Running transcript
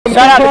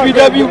Shout out to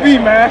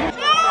BWB, man.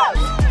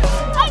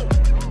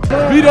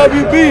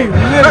 BWB,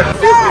 Shout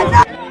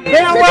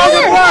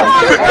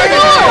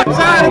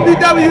out to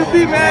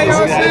BWB, man. You know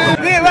what I'm saying?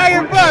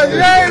 Bandwagon Buffs,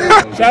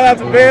 man. Shout out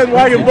to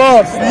Bandwagon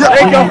Buffs.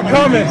 Thank y'all for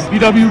coming.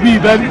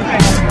 BWB, baby.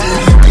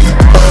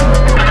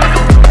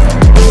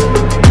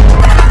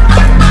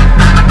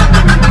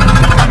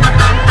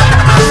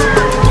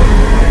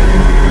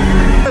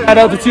 Shout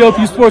out to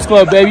TLP Sports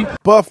Club, baby.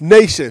 Buff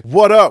Nation,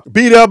 what up?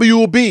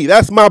 BWB,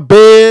 that's my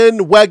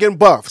Bandwagon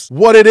Buffs.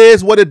 What it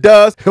is, what it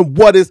does, and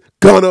what it's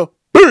gonna be.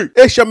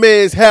 It's your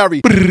man's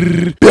Harry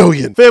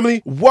Billion.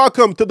 Family,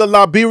 welcome to the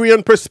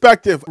Liberian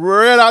Perspective.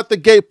 Right out the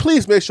gate,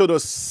 please make sure to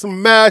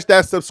smash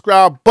that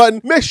subscribe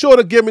button. Make sure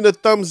to give me the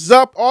thumbs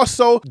up.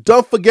 Also,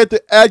 don't forget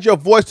to add your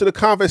voice to the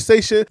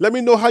conversation. Let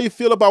me know how you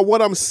feel about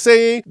what I'm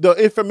saying, the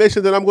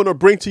information that I'm going to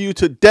bring to you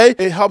today.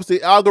 It helps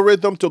the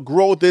algorithm to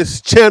grow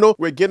this channel.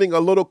 We're getting a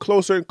little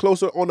closer and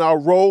closer on our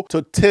road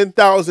to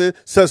 10,000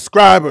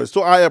 subscribers.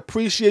 So I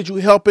appreciate you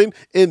helping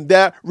in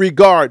that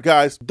regard,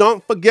 guys.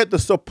 Don't forget to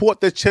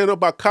support the channel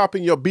by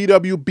copying your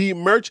BWB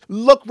merch.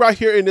 Look right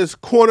here in this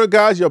corner,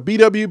 guys. Your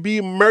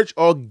BWB merch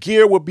or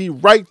gear will be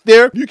right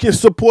there. You can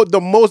support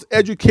the most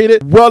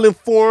educated,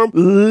 well-informed,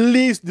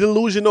 least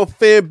delusional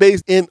fan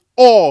base in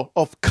all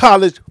of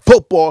college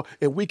football,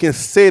 and we can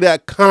say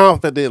that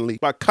confidently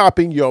by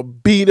copying your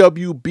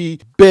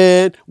BWB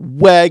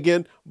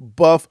Bandwagon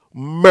Buff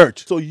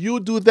merch. So you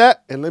do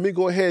that, and let me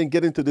go ahead and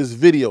get into this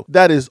video.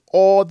 That is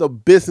all the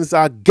business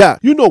I got.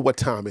 You know what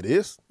time it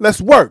is.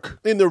 Let's work.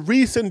 In the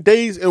recent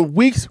days and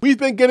weeks, we've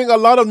been getting a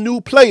lot of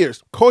new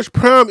players. Coach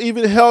Prime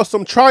even held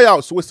some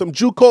tryouts with some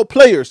JUCO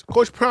players.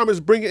 Coach Prime is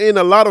bringing in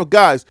a lot of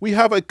guys. We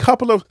have a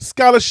couple of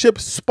scholarship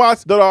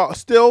spots that are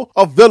still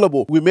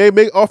available. We may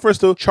make offers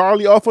to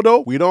Charlie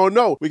Alfredo. We don't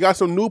know. We got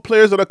some new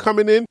players that are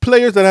coming in.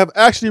 Players that have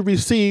actually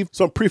received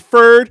some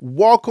preferred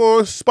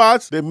walk-on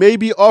spots. They may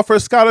be offered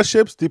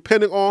scholarships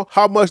depending on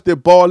how much they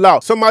ball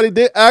out. Somebody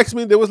did ask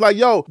me, they was like,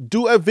 yo,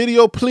 do a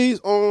video please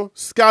on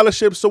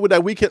scholarships so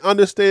that we can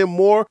understand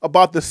more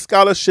about the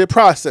scholarship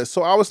process.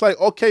 So I was like,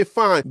 okay,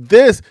 fine.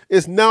 This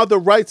is now the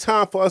right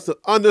time for us to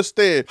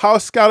understand how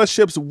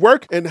scholarships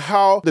work and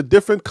how the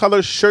different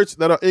color shirts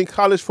that are in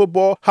college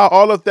football, how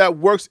all of that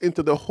works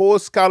into the whole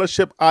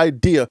scholarship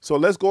idea. So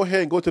let's go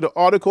ahead and go to the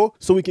article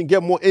so we can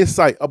get more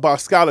insight about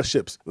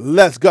scholarships.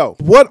 Let's go.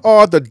 What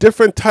are the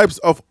different types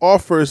of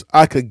offers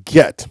I could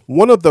get?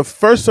 One of the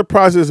first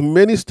surprises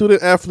many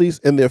student athletes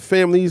and their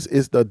families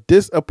is the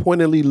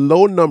disappointingly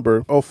low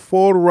number of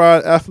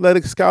full-ride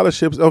athletic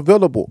scholarships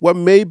available. What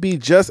may be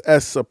just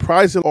as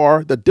surprising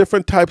are the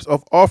different types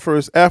of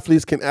offers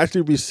athletes can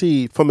actually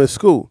receive from a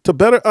school. To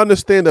better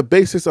understand the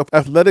basics of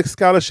athletic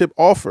scholarship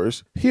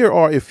offers, here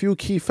are a few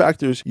key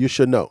factors you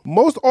should know.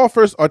 Most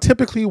offers are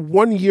typically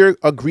one-year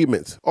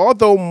agreements.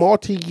 Although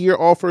multi-year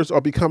offers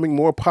are becoming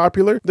more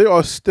popular, they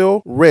are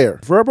still rare.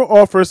 Verbal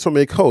offers from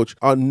a coach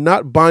are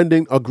not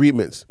binding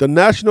agreements. The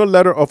National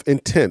Letter of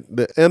Intent,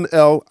 the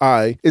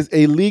NLI, is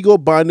a legal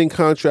binding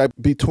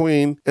contract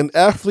between an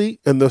athlete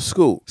and the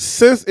school.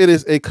 Since it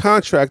is a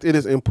contract, it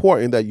is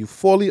important that you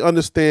fully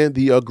understand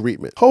the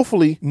agreement.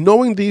 Hopefully,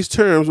 knowing these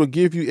terms will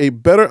give you a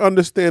better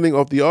understanding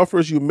of the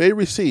offers you may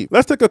receive.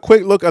 Let's take a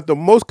quick look at the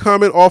most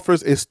common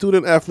offers a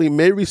student athlete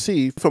may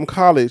receive from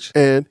college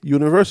and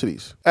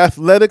universities.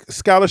 Athletic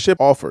scholarship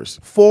offers,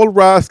 full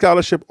ride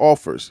scholarship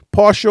offers,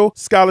 partial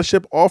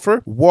scholarship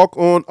offer,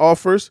 walk-on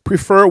offers,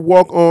 preferred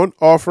walk-on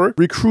offer,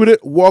 recruited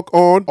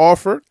walk-on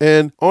offer,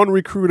 and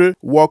unrecruited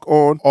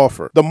walk-on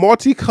offer. The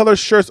multicolored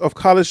shirts of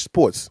college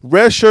sports.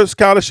 Red shirt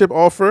scholarship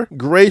offer,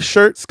 gray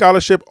shirt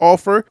scholarship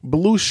offer,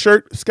 blue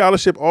shirt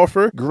scholarship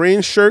offer,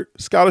 green shirt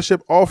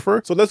scholarship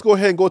offer. So let's go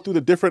ahead and go through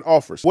the different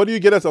offers. What do you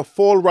get as a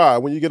full ride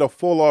when you get a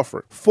full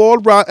offer? Full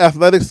ride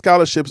athletic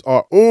scholarships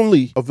are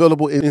only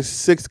available in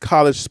 6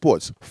 college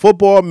sports: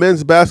 football,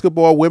 men's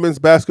basketball,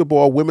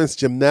 women's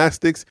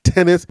gymnastics,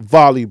 tennis,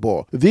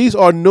 volleyball. These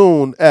are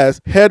known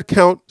as head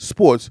count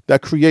sports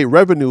that create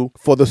revenue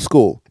for the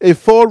school. A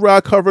full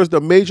ride covers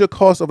the major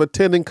costs of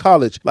attending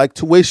college, like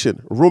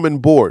tuition, room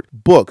and board,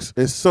 books,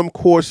 and some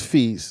course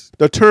fees.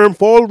 The term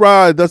full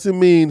ride doesn't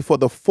mean for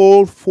the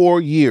full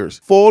 4 years.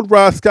 Full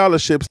ride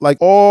scholarships, like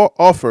all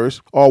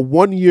offers, are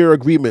 1-year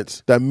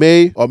agreements that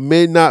may or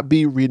may not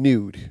be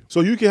renewed.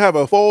 So you can have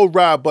a full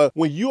ride, but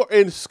when you're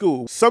in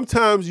school,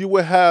 sometimes you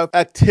will have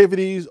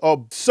activities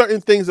or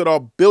certain things that are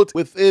built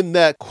within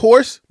that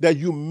course that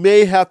you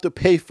may have to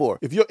pay for.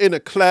 If you're in a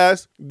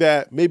class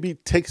that maybe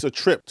takes a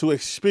trip to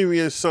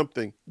experience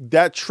something,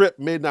 that trip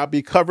may not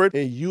be covered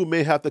and you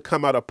may have to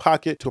come out of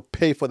pocket to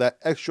pay for that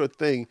extra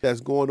thing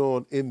that's going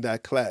on in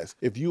that class.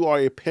 If you are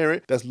a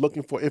parent that's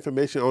looking for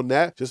information on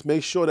that, just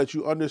make sure that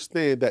you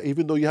understand that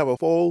even though you have a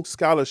full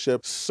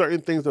scholarship,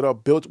 certain things that are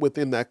built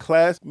within that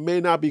class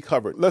may not be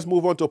covered. Let's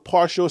move on to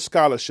partial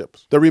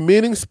scholarships. The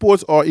remaining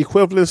sports or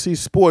equivalency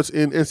sports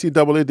in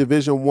NCAA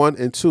Division I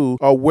and II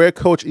are where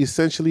coach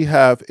essentially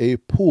have a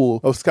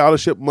pool of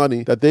scholarship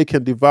money that they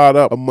can divide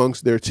up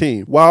amongst their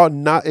team. While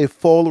not a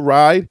full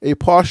ride, a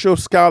partial partial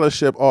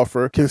scholarship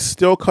offer can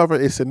still cover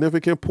a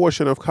significant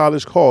portion of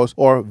college costs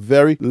or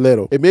very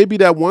little. It may be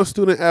that one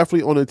student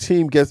athlete on a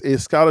team gets a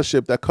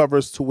scholarship that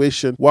covers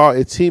tuition, while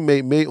a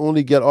teammate may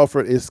only get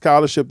offered a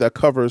scholarship that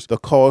covers the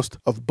cost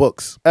of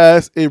books.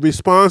 As a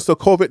response to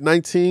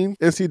COVID-19,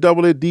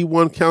 NCAA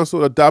D1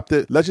 Council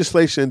adopted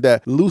legislation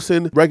that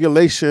loosened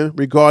regulation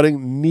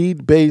regarding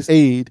need-based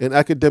aid and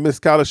academic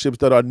scholarships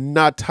that are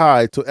not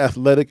tied to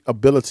athletic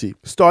ability.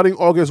 Starting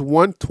August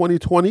 1,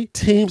 2020,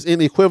 teams in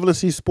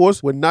equivalency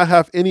sports would not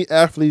have any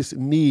athletes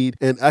need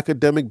and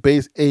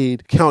academic-based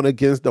aid count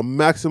against the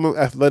maximum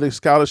athletic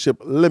scholarship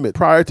limit.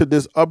 Prior to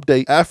this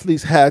update,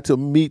 athletes had to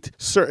meet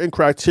certain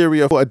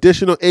criteria for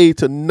additional aid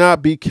to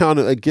not be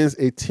counted against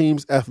a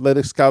team's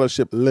athletic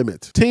scholarship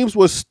limit. Teams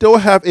will still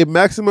have a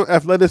maximum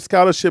athletic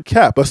scholarship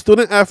cap, but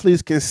student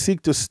athletes can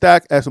seek to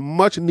stack as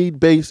much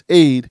need-based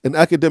aid and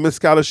academic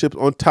scholarships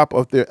on top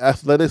of their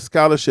athletic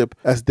scholarship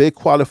as they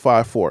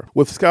qualify for.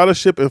 With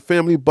scholarship and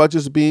family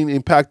budgets being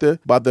impacted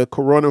by the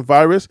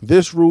coronavirus,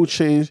 this rule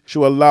change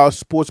should allow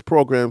sports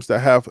programs that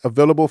have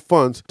available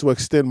funds to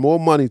extend more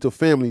money to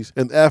families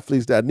and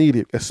athletes that need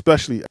it,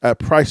 especially at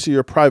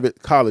pricier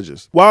private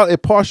colleges. While a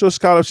partial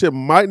scholarship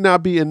might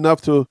not be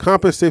enough to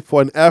compensate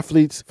for an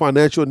athlete's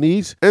financial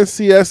needs,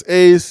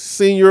 NCSA's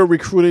senior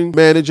recruiting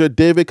manager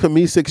David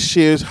Kamisic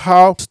shares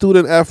how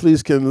student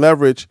athletes can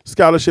leverage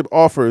scholarship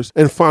offers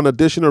and find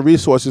additional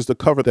resources to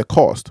cover the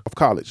cost of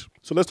college.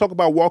 So let's talk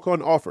about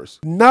walk-on offers.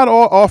 Not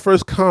all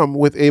offers come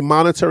with a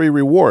monetary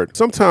reward.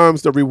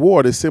 Sometimes the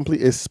reward is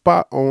simply a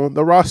spot on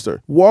the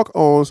roster.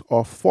 Walk-ons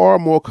are far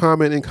more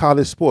common in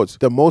college sports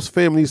than most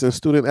families and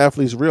student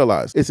athletes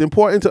realize. It's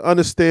important to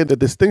understand the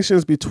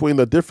distinctions between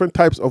the different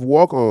types of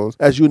walk-ons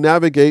as you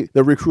navigate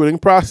the recruiting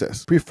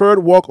process.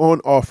 Preferred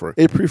walk-on offer.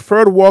 A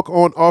preferred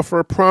walk-on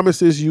offer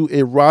promises you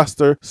a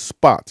roster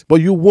spot,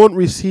 but you won't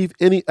receive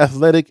any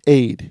athletic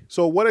aid.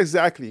 So what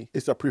exactly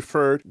is a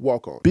preferred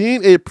walk-on?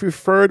 Being a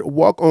preferred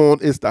walk-on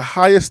is the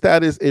highest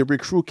status a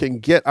recruit can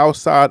get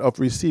outside of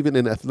receiving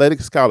an athletic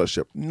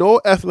scholarship.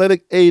 No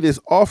athletic aid is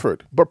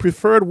offered, but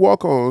preferred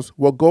walk-ons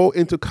will go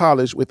into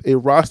college with a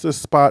roster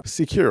spot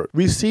secured,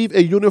 receive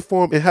a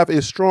uniform, and have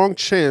a strong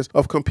chance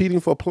of competing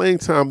for playing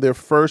time their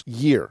first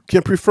year.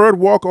 Can preferred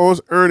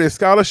walk-ons earn a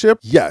scholarship?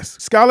 Yes.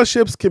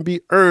 Scholarships can be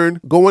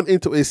earned going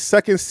into a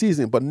second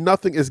season, but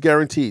nothing is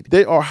guaranteed.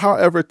 They are,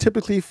 however,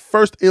 typically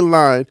first in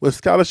line when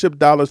scholarship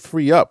dollars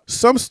free up.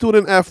 Some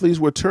student athletes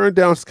will turn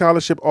down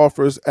scholarship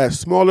offers at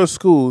smaller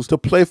schools to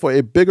play for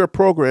a bigger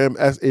program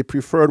as a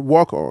preferred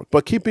walk-on.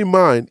 But keep in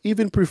mind,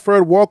 even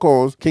preferred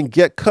walk-ons can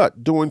get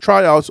cut during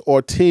tryouts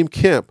or team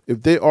camp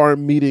if they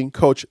aren't meeting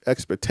coach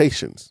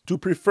expectations. Do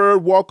preferred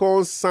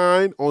walk-ons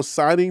sign on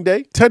signing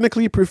day?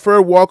 Technically,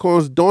 preferred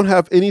walk-ons don't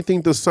have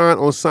anything to sign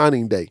on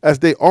signing day, as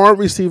they aren't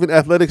receiving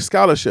athletic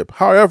scholarship.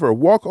 However,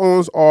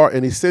 walk-ons are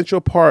an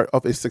essential part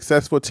of a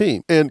successful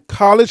team, and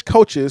college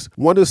coaches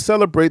want to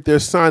celebrate their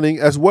signing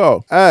as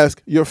well.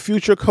 Ask your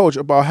future coach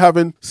about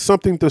having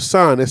something to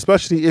sign,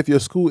 especially if your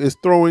school is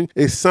throwing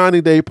a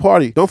signing day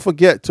party. Don't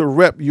forget to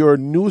rep your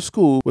new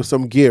school with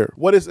some gear.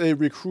 What is a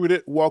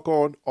recruited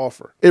walk-on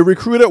offer? A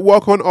recruited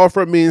walk-on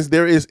offer means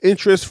there is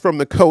interest from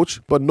the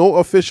coach, but no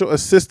official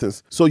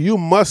assistance. So you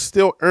must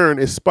still earn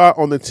a spot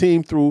on the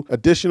team through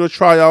additional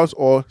tryouts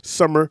or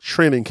summer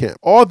training camp.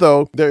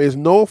 Although there is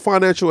no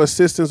financial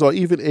assistance or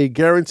even a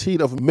guarantee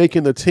of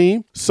making the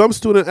team, some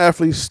student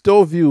athletes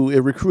still view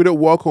a recruited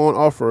walk-on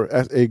offer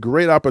as a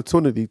great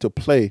opportunity to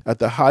play at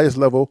the highest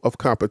level of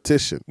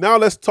competition. Now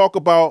let's talk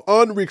about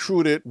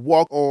unrecruited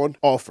walk-on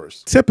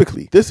offers.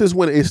 Typically, this is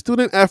when a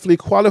student athlete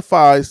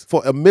qualifies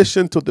for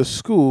admission to the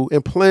school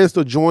and plans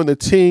to join the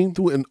team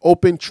through an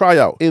open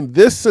tryout. In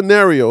this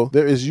scenario,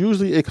 there is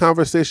usually a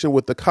conversation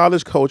with the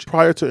college coach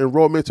prior to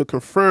enrollment to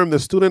confirm the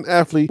student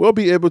athlete will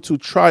be able to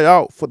try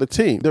out for the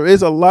team. There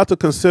is a lot to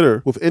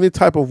consider with any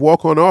type of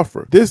walk-on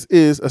offer. This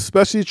is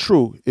especially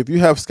true if you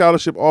have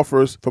scholarship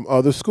offers from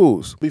other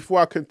schools. Before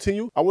I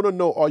continue, I want to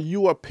know, are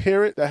you a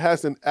parent that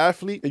has an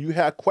athlete and you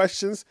have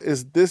questions?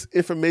 Is this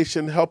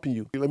information helping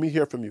you? Let me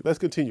hear from you. Let's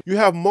continue. You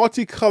have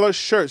multicolored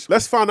shirts.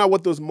 Let's find out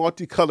what those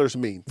multicolors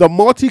mean. The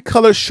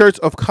multicolored shirts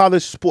of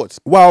college sports.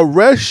 While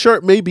red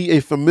shirt may be a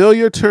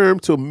familiar term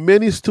to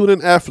many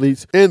student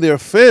athletes and their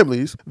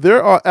families,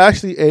 there are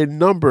actually a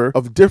number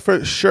of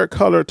different shirt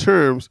color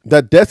terms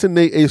that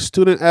designate a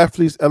student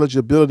athlete's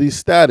eligibility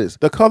status.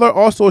 The color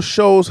also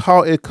shows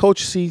how a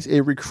coach sees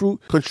a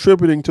recruit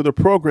contributing to the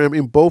program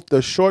in both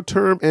the short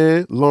term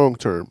and long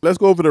term. Let's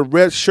go over the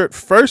red shirt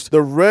first.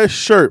 The red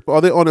shirt,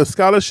 are they on a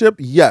scholarship?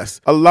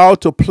 Yes.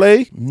 Allowed to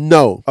play?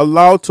 No.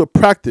 Allowed to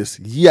practice?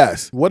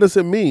 Yes. What does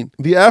it mean?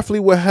 The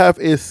athlete will have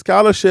a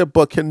scholarship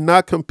but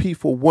cannot compete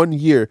for 1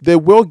 year. They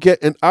will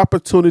get an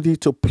opportunity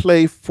to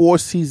play 4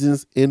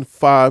 seasons in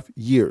 5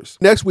 years.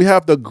 Next, we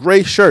have the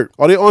gray shirt.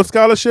 Are they on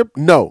scholarship?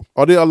 No.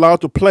 Are they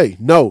allowed to play?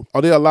 No.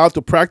 Are they allowed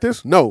to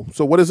practice? No.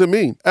 So what does it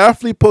mean?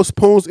 Athlete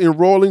postpones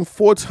enrolling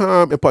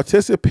full-time and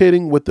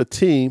participating with the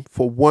team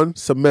for 1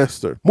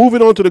 semester.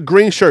 Moving on to the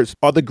green shirts.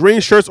 Are the green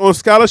shirts on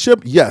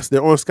scholarship? Yes,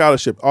 they're on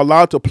scholarship.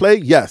 Allowed to play?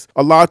 Yes.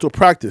 Allowed to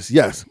practice?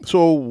 Yes.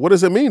 So what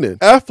does it mean then?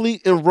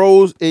 Athlete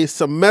enrolls a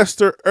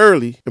semester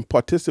early and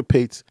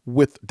participates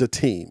with the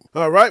team.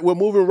 All right, we're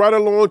moving right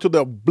along to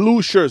the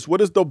blue shirts. What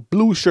is the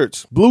blue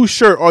shirts? Blue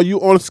shirt, are you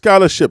on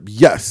scholarship?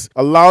 Yes.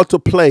 Allowed to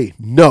play?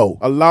 No.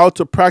 Allowed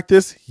to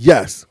practice?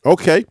 Yes.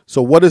 Okay,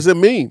 so what does it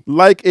mean?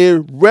 Like a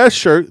red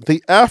shirt,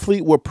 the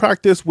athlete will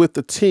practice with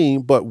the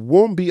team but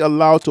won't be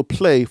allowed to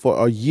play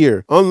for a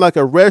year. Unlike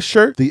a red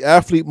shirt, the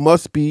athlete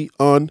must be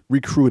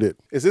unrecruited.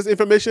 Is this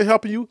information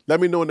helping you? Let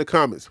me know in the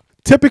comments.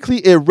 Typically,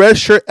 a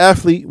redshirt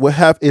athlete will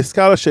have a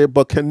scholarship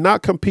but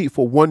cannot compete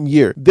for 1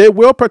 year. They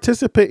will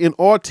participate in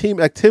all team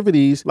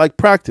activities like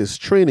practice,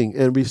 training,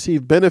 and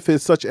receive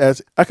benefits such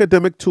as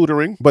academic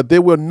tutoring, but they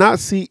will not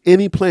see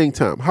any playing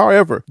time.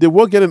 However, they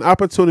will get an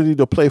opportunity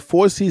to play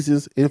 4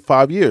 seasons in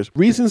 5 years.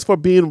 Reasons for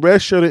being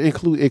redshirted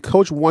include a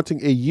coach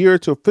wanting a year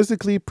to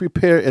physically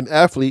prepare an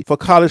athlete for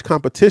college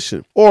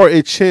competition, or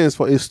a chance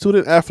for a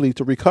student athlete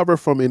to recover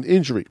from an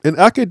injury. An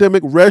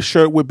academic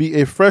redshirt would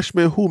be a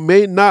freshman who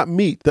may not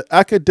meet the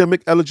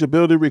academic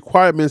eligibility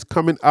requirements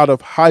coming out of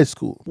high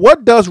school.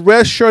 What does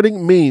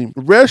redshirting mean?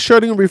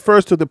 Redshirting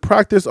refers to the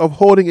practice of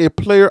holding a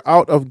player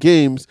out of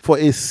games for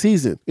a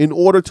season in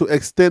order to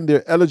extend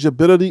their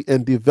eligibility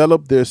and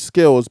develop their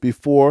skills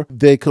before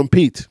they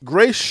compete.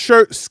 Gray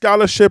shirt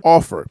scholarship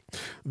offer.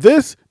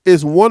 This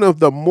is one of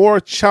the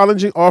more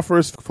challenging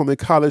offers from a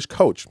college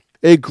coach.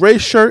 A gray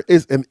shirt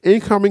is an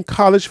incoming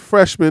college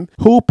freshman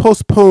who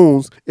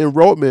postpones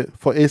enrollment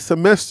for a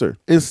semester.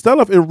 Instead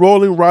of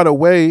enrolling right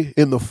away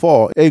in the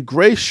fall, a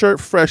gray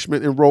shirt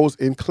freshman enrolls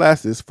in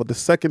classes for the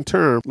second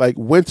term, like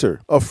winter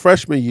of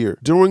freshman year,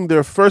 during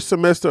their first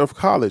semester of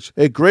college.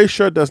 A gray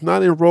shirt does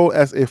not enroll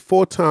as a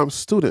full-time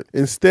student.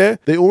 Instead,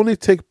 they only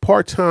take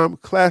part-time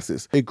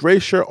classes. A gray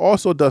shirt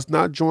also does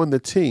not join the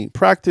team,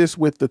 practice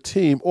with the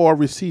team, or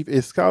receive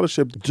a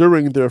scholarship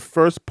during their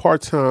first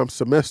part-time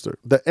semester.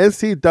 The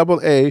NCAA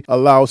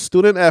allows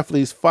student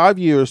athletes 5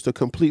 years to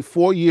complete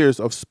 4 years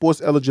of sports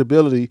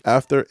eligibility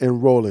after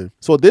enrolling.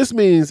 So this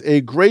means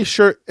a gray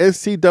shirt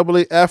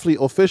NCAA athlete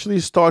officially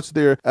starts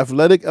their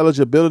athletic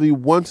eligibility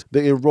once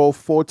they enroll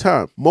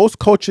full-time. Most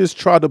coaches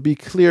try to be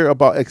clear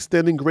about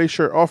extending gray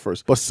shirt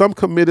offers, but some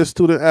committed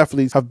student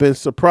athletes have been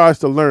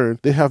surprised to learn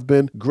they have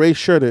been gray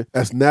shirted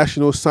as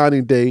National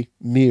Signing Day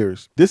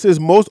nears. This is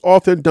most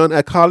often done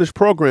at college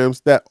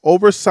programs that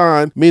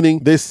oversign, meaning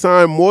they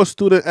sign more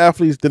student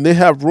athletes than they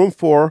have room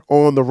for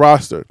on the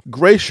roster.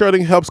 Gray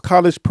shirting helps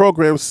college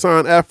programs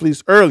sign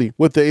athletes early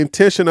with the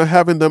intention of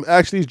having them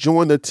actually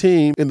join the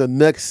team in the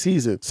next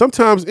season.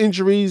 Sometimes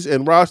injuries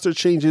and roster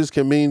changes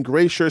can mean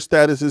gray shirt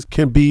statuses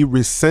can be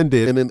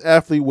rescinded and an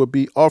athlete will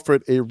be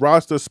offered a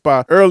roster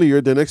spot earlier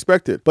than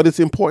expected. But it's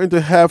important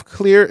to have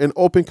clear and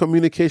open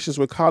communications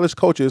with college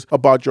coaches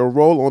about your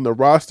role on the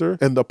roster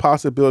and the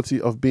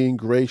possibility of being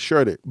gray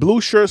shirted. Blue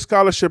shirt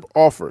scholarship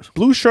offers.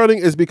 Blue shirting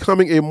is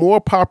becoming a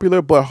more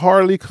popular but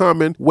hardly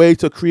common way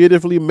to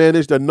creatively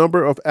manage the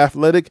number of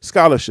athletic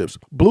scholarships.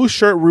 Blue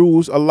shirt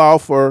rules allow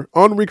for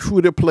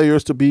unrecruited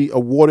players to be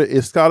awarded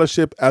a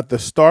scholarship at the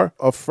start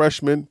of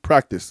freshman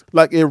practice.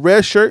 Like a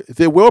red shirt,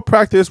 they will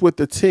practice with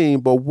the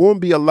team but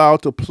won't be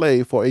allowed to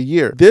play for a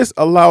year. This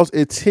allows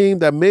a team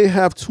that may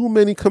have too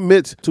many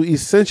commits to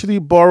essentially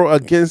borrow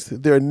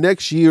against their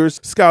next year's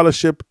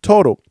scholarship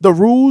total. The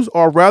rules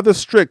are rather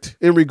strict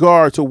in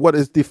regard to what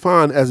is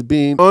defined as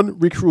being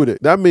unrecruited.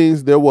 That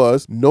means there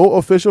was no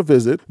official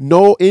visit,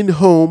 no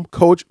in-home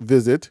coach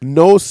visit,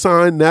 no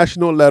signed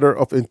national letter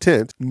of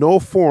intent, no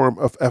form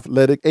of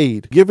athletic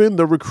aid. Given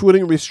the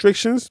recruiting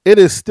restrictions, it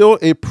is still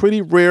a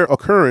pretty rare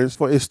occurrence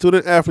for a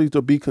student athlete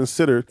to be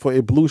considered for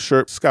a blue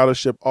shirt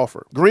scholarship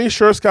offer. Green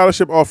shirt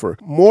scholarship offer.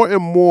 More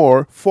and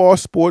more fall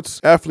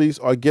sports athletes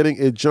are getting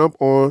a jump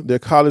on their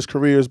college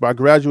careers by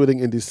graduating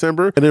in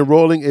December and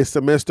enrolling a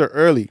semester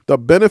early. The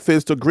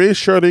benefits to green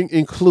shirting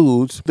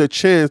includes the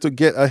chance to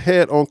get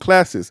ahead on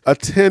classes,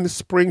 attend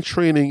spring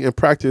training and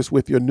practice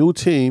with your new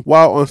team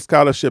while on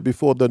scholarship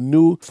before the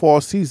new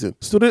fall season.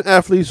 Student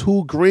athletes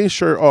who green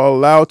shirt are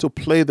allowed to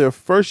play their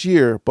first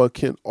year but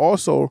can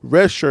also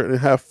red shirt and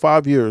have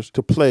 5 years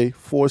to play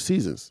 4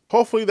 seasons.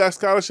 Hopefully that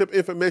scholarship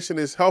information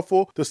is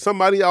helpful to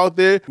somebody out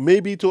there,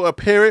 maybe to a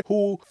parent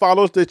who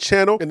follows the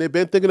channel and they've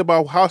been thinking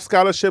about how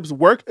scholarships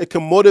work. It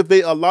can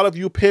motivate a lot of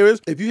you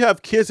parents. If you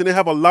have kids and they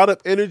have a lot of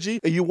energy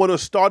and you want to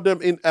start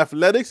them in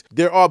athletics,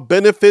 there are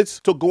benefits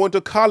to going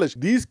to college.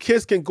 These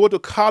kids can go to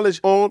college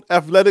on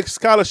athletic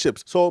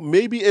scholarships. So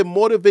maybe it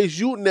motivates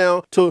you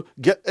now to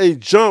get a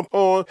jump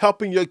on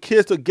helping your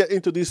kids to get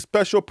into these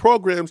special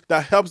programs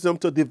that helps them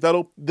to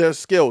develop their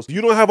skills.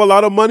 You don't have a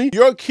lot of money,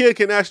 your kid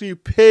can actually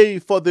pay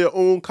for their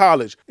own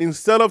college.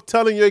 Instead of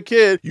telling your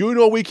kid, you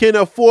know we can't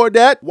afford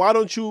that, why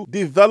don't you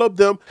develop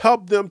them,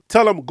 help them,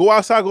 tell them, go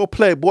outside, go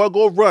play. Boy,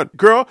 go run.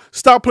 Girl,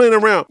 stop playing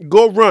around.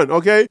 Go run,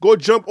 okay? Go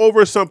jump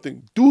over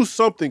something. Do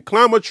something.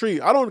 Climb a tree.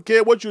 athlete. I don't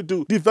care what you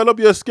do. Develop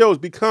your skills.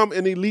 Become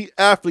an elite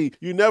athlete.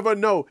 You never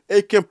know.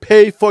 It can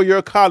pay for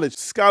your college.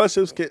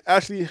 Scholarships can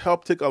actually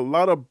help take a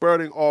lot of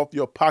burden off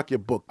your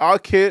pocketbook. Our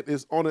kid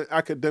is on an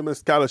academic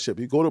scholarship.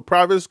 You go to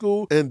private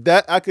school, and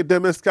that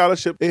academic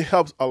scholarship, it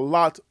helps a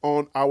lot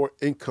on our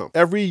income.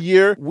 Every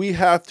year, we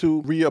have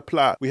to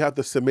reapply. We have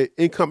to submit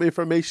income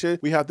information.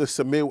 We have to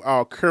submit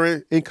our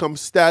current income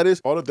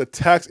status, all of the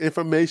tax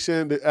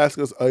information. They ask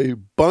us a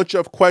bunch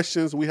of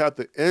questions we have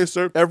to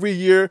answer. Every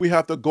year, we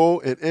have to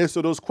go and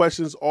answer those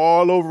questions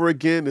all over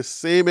again, the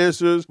same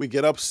answers. We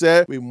get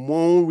upset, we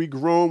moan, we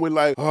groan, we're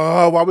like,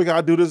 oh, why we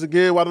gotta do this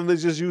again? Why don't they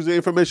just use the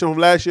information from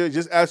last year?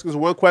 Just ask us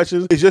one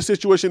question. Is your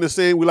situation the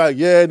same? We're like,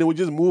 yeah, and then we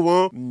just move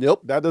on.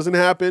 Nope, that doesn't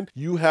happen.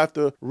 You have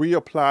to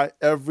reapply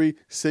every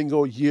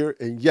single year.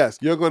 And yes,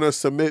 you're gonna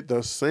submit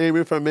the same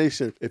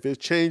information. If it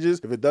changes,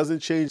 if it doesn't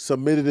change,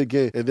 submit it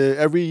again. And then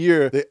every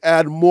year, they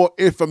add more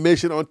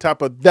information on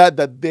top of that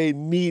they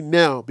need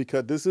now,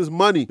 because this is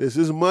money. This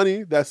is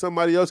money that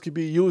somebody else could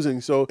be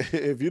using. So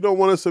if you don't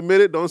want to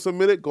submit it, don't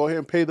submit it. Go ahead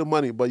and pay the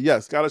money. But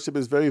yes, scholarship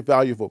is very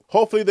valuable.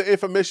 Hopefully the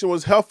information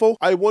was helpful.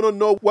 I want to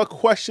know what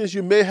questions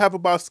you may have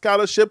about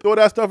scholarship. Throw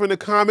that stuff in the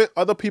comment.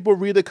 Other people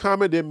read the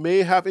comment. They may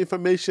have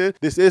information.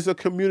 This is a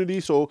community.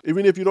 So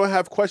even if you don't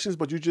have questions,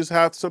 but you just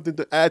have something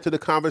to add to the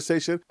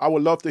conversation, I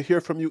would love to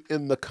hear from you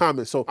in the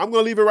comments. So I'm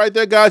going to leave it right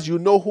there, guys. You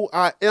know who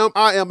I am.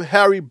 I am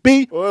Harry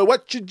B.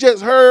 What you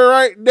just heard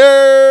right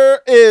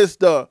there is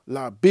the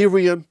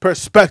Liberian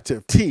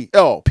Perspective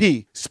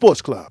TLP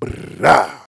Sports Club. Brah.